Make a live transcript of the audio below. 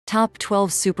Top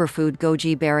 12 Superfood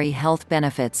Goji Berry Health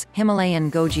Benefits.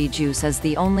 Himalayan Goji Juice is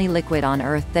the only liquid on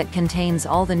Earth that contains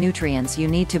all the nutrients you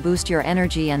need to boost your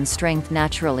energy and strength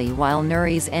naturally while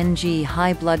nourishes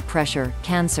high blood pressure,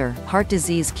 cancer, heart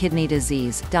disease, kidney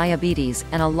disease, diabetes,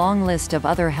 and a long list of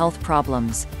other health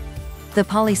problems. The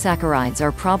polysaccharides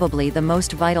are probably the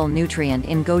most vital nutrient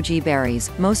in goji berries,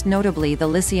 most notably the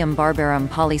Lycium barbarum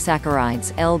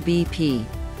polysaccharides (LBP).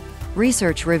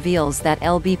 Research reveals that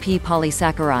LBP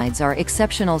polysaccharides are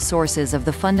exceptional sources of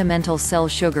the fundamental cell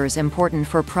sugars important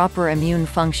for proper immune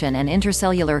function and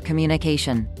intercellular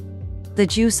communication. The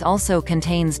juice also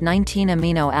contains 19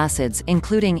 amino acids,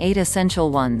 including 8 essential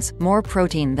ones, more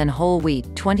protein than whole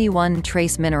wheat, 21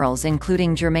 trace minerals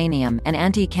including germanium, an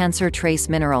anti-cancer trace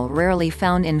mineral rarely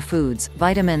found in foods,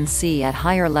 vitamin C at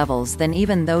higher levels than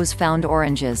even those found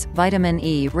oranges, vitamin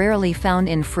E rarely found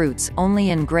in fruits,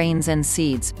 only in grains and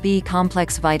seeds,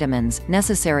 B-complex vitamins,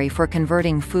 necessary for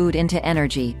converting food into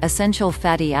energy, essential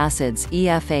fatty acids,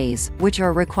 EFAs, which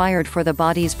are required for the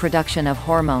body's production of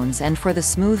hormones and for the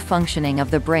smooth functioning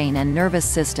of the brain and nervous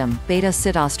system,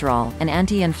 beta-sitosterol, an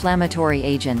anti-inflammatory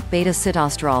agent.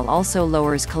 Beta-sitosterol also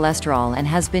lowers cholesterol and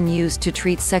has been used to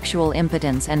treat sexual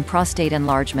impotence and prostate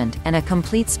enlargement, and a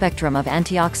complete spectrum of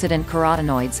antioxidant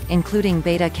carotenoids, including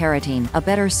beta-carotene, a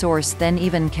better source than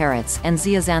even carrots, and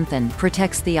zeaxanthin,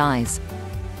 protects the eyes.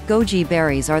 Goji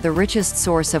berries are the richest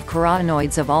source of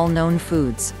carotenoids of all known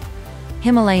foods.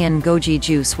 Himalayan Goji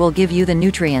Juice will give you the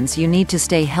nutrients you need to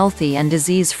stay healthy and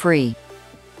disease-free.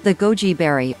 The goji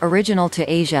berry, original to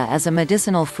Asia as a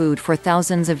medicinal food for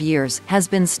thousands of years, has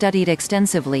been studied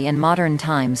extensively in modern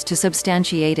times to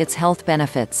substantiate its health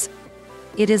benefits.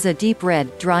 It is a deep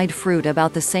red, dried fruit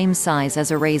about the same size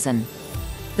as a raisin.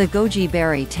 The goji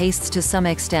berry tastes to some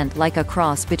extent like a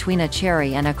cross between a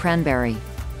cherry and a cranberry.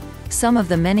 Some of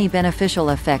the many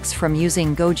beneficial effects from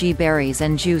using goji berries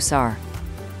and juice are: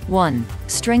 1.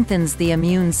 Strengthens the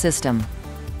immune system.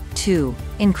 2.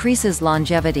 Increases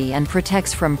longevity and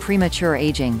protects from premature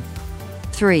aging.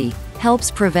 3.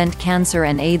 Helps prevent cancer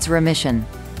and AIDS remission.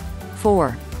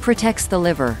 4. Protects the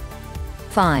liver.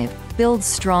 5. Builds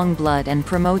strong blood and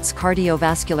promotes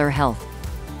cardiovascular health.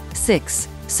 6.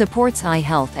 Supports eye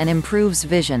health and improves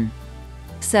vision.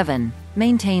 7.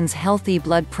 Maintains healthy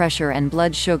blood pressure and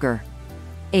blood sugar.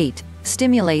 8.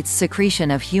 Stimulates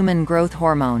secretion of human growth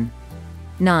hormone.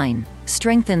 9.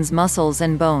 Strengthens muscles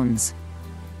and bones.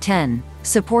 10.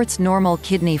 Supports normal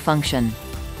kidney function.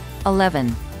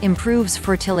 11. Improves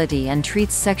fertility and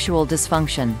treats sexual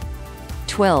dysfunction.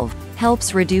 12.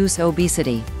 Helps reduce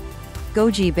obesity.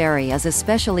 Goji berry is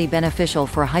especially beneficial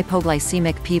for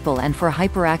hypoglycemic people and for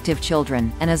hyperactive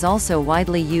children, and is also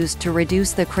widely used to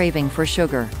reduce the craving for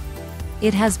sugar.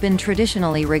 It has been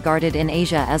traditionally regarded in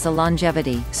Asia as a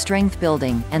longevity,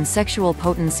 strength-building, and sexual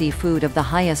potency food of the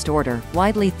highest order,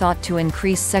 widely thought to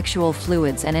increase sexual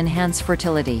fluids and enhance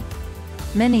fertility.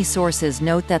 Many sources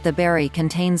note that the berry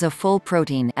contains a full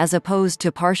protein, as opposed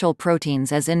to partial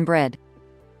proteins as in bread.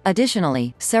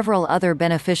 Additionally, several other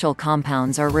beneficial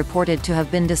compounds are reported to have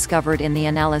been discovered in the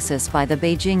analysis by the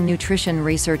Beijing Nutrition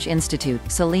Research Institute: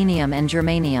 selenium and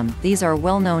germanium. These are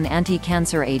well-known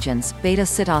anti-cancer agents,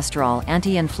 beta-sitosterol,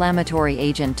 anti-inflammatory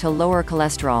agent to lower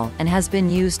cholesterol, and has been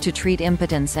used to treat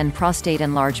impotence and prostate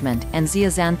enlargement, and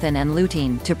zeaxanthin and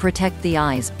lutein to protect the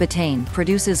eyes. Betaine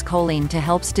produces choline to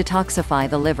help detoxify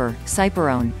the liver.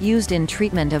 Cyperone, used in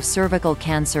treatment of cervical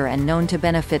cancer and known to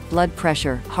benefit blood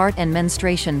pressure, heart and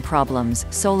menstruation problems.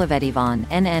 Solavetivan,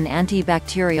 an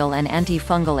antibacterial and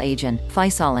antifungal agent.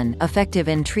 Physolin, effective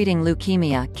in treating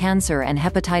leukemia, cancer and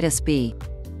hepatitis B.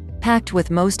 Packed with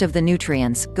most of the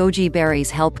nutrients, goji berries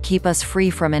help keep us free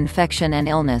from infection and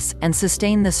illness, and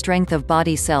sustain the strength of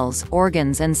body cells,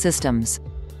 organs and systems.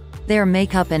 Their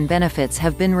makeup and benefits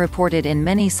have been reported in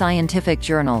many scientific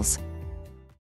journals.